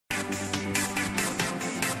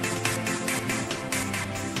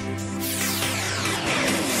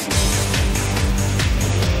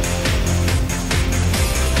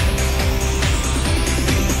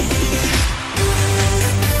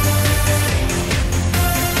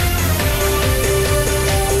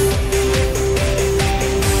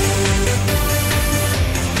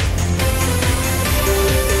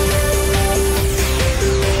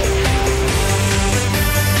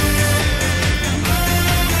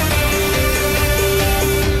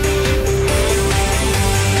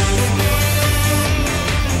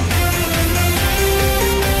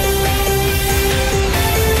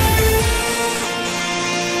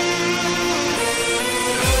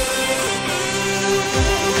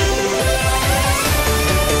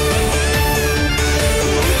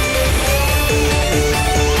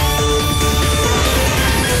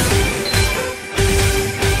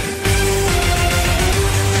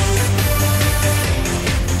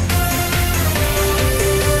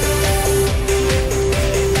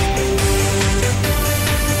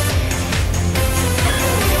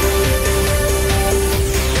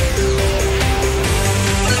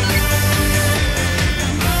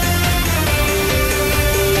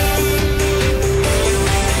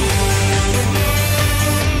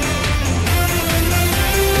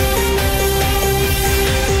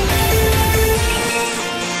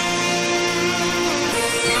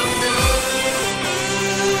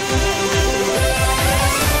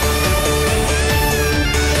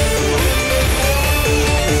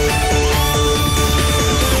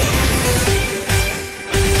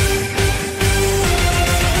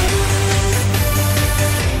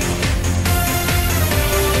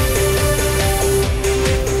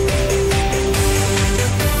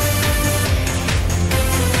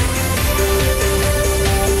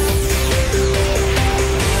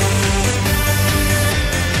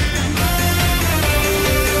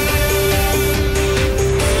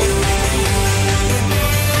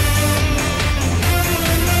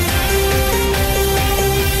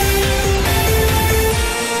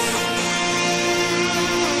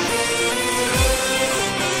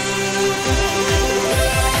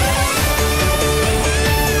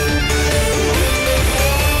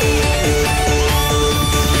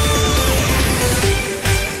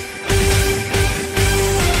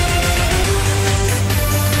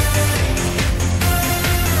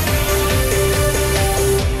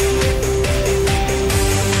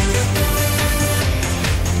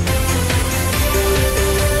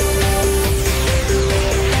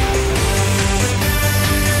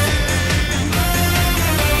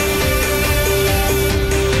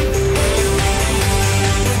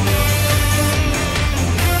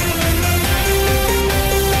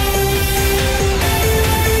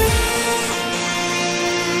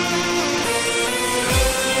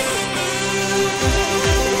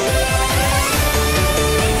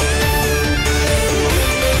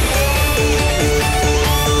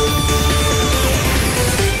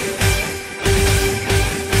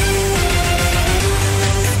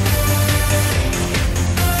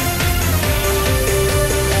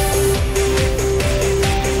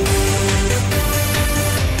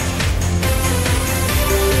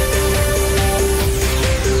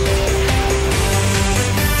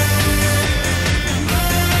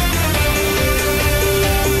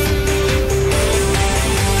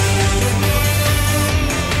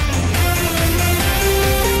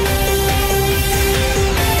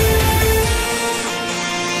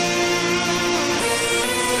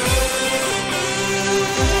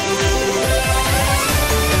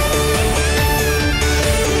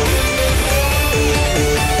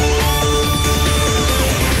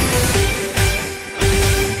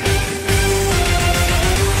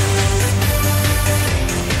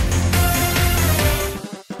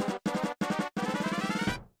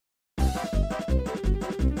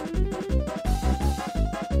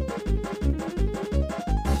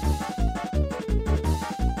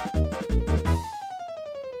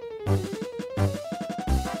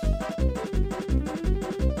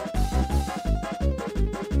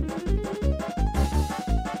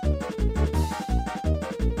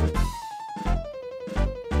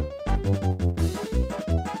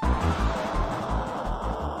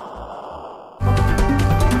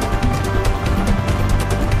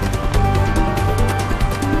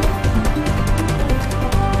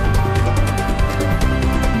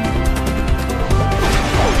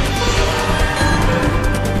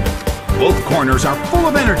corners are full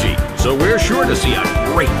of energy, so we're sure to see a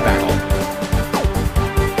great battle.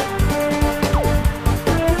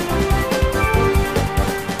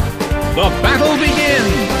 The battle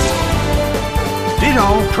begins!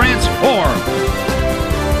 Ditto, transform!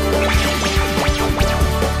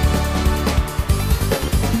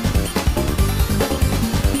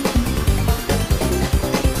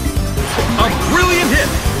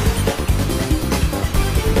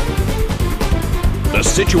 The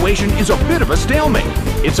situation is a bit of a stalemate.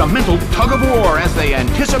 It's a mental tug of war as they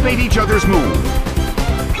anticipate each other's move.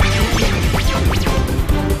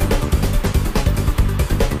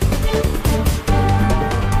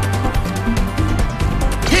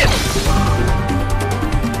 Hit!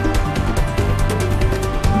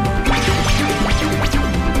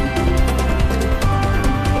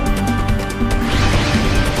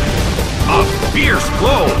 A fierce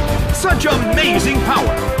blow! Such amazing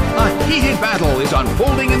power! A heated battle is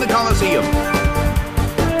unfolding in the Colosseum.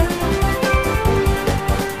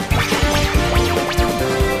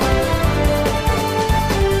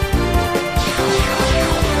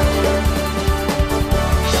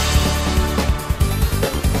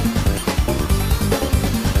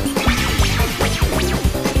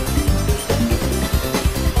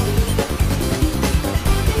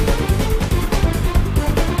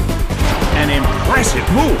 An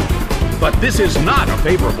impressive move. But this is not a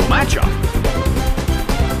favorable matchup.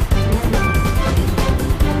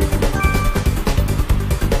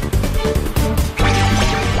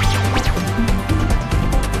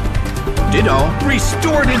 Ditto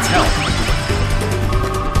restored its health.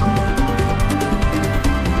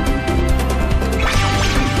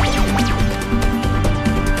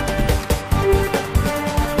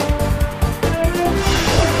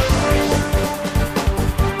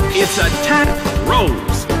 Its attack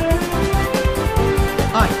rose.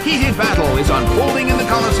 A heated battle is unfolding in the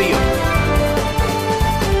Colosseum.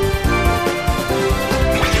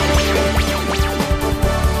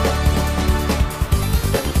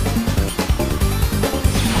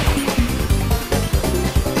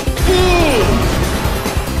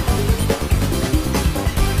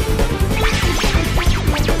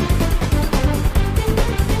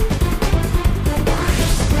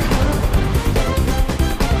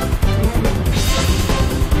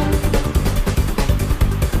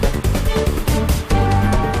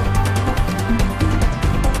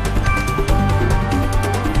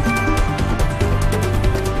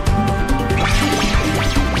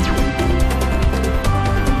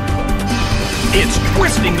 It's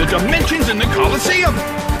twisting the dimensions in the Colosseum!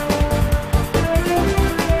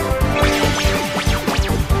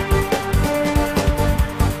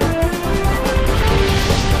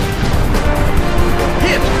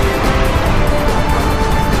 Hit!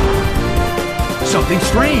 Something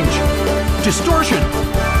strange! Distortion!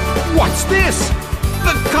 What's this?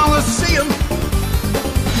 The Colosseum!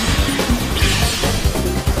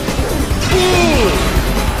 Ooh!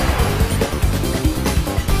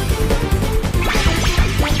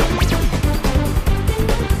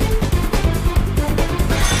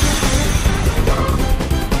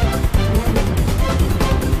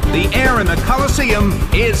 The air in the Colosseum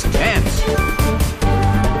is tense.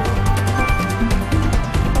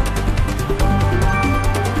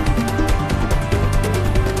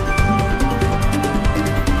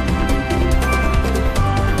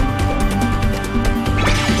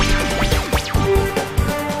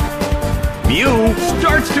 Mew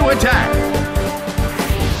starts to attack.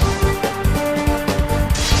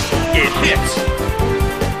 It hits.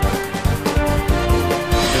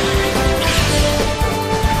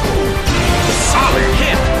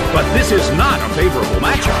 But this is not a favorable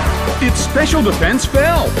matchup. Its special defense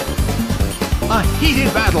fell. A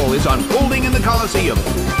heated battle is unfolding in the Colosseum.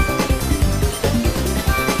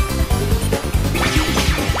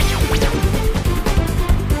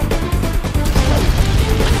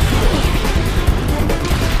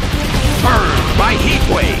 Burned by heat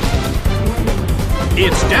wave.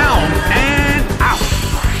 It's down and out.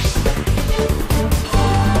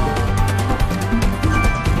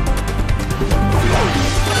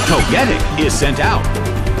 Togetic is sent out.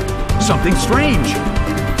 Something strange.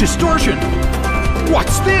 Distortion.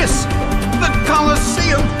 What's this? The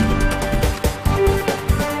Colosseum!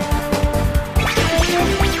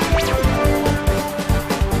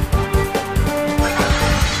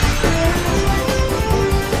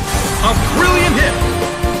 A brilliant hit!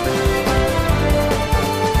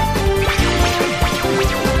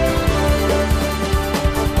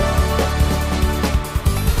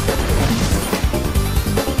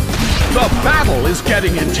 The battle is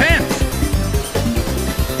getting intense!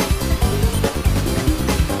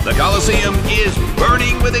 The Colosseum is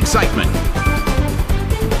burning with excitement.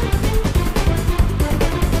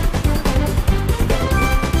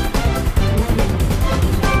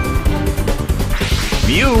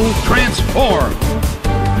 transform!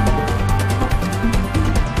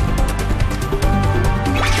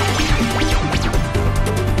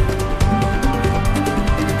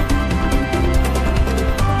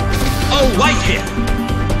 A light hit!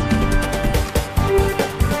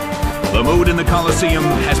 The mood in the Colosseum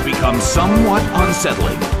has become somewhat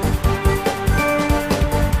unsettling.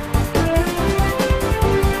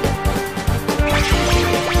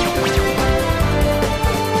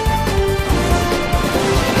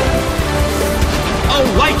 A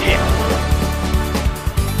light hit!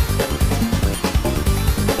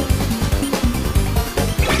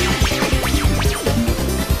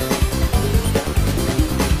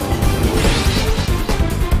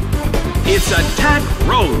 Its attack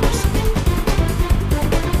rose.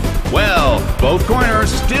 Well, both corners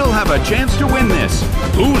still have a chance to win this.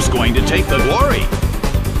 Who's going to take the glory?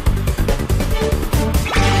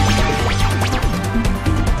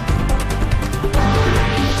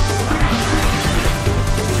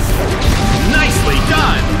 Nicely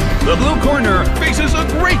done! The blue corner faces a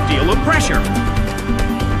great deal of pressure.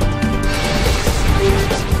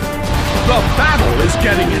 The battle is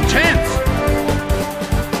getting intense.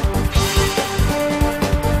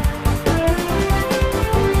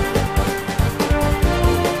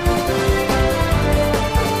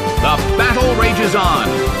 The battle rages on.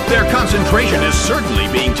 Their concentration is certainly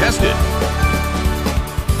being tested.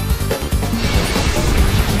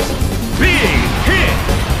 Big hit!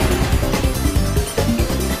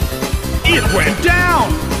 It went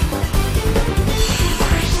down!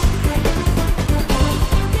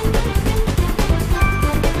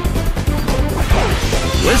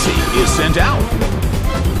 Blissey is sent out.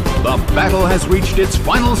 The battle has reached its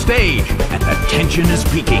final stage, and the tension is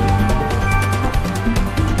peaking.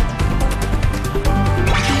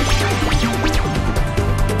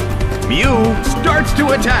 Mew starts to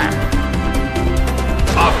attack.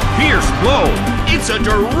 A fierce blow. It's a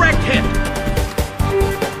direct hit.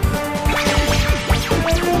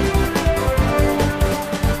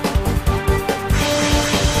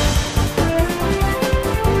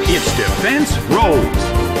 Its defense rose.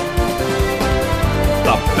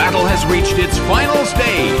 The battle has reached its final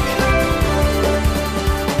stage.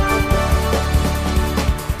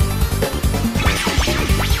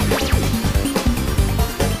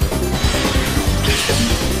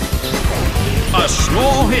 A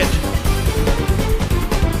small hit.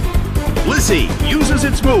 Blissey uses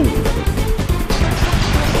its move.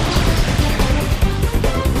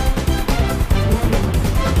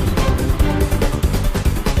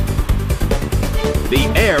 The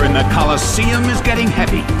air in the Colosseum is getting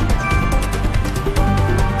heavy.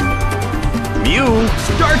 Mew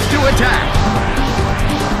starts to attack.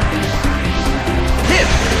 Hit!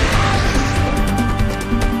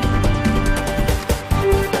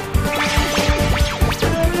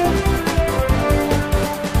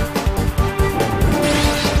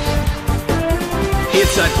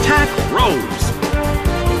 Its attack rose.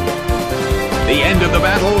 The end of the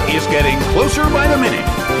battle is getting closer by the minute.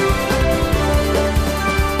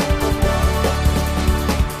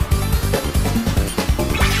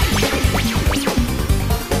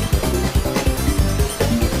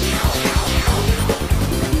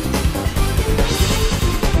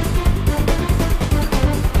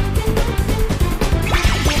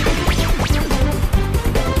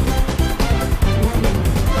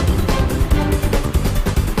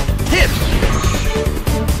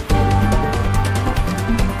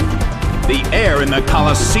 The air in the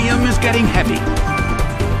Colosseum is getting heavy.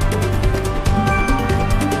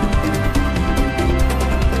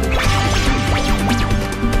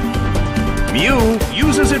 Mew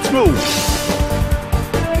uses its move.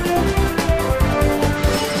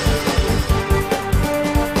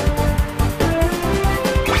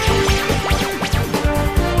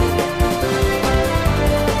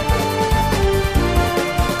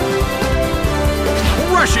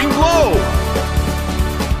 Rushing blow!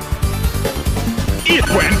 It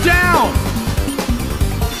went down!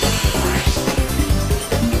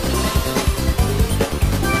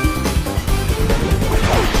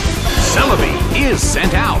 Celebi is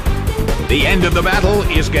sent out. The end of the battle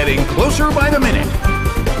is getting closer by the minute.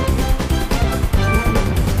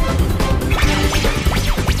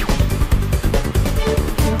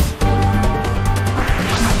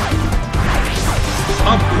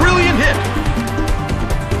 A brilliant hit!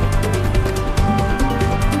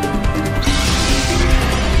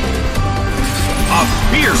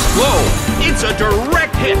 Fierce blow! It's a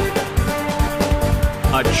direct hit!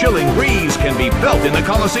 A chilling breeze can be felt in the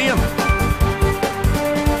Colosseum.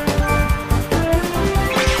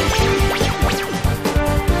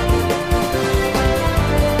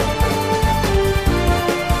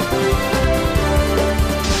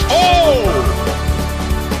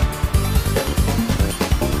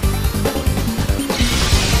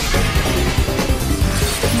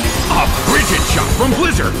 Legend shot from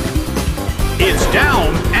Blizzard. It's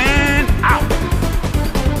down and out.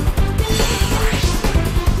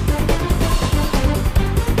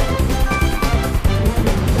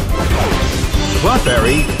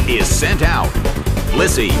 Clefairy is sent out.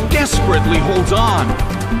 Blissey desperately holds on.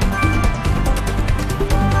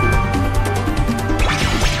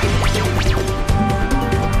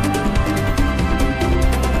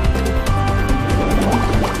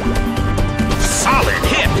 Solid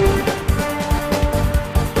hit.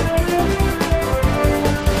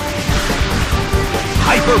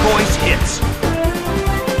 Hyper Voice hits.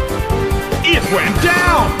 It went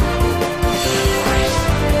down.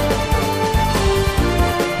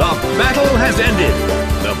 The battle has ended.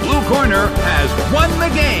 The blue corner has won the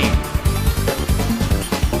game.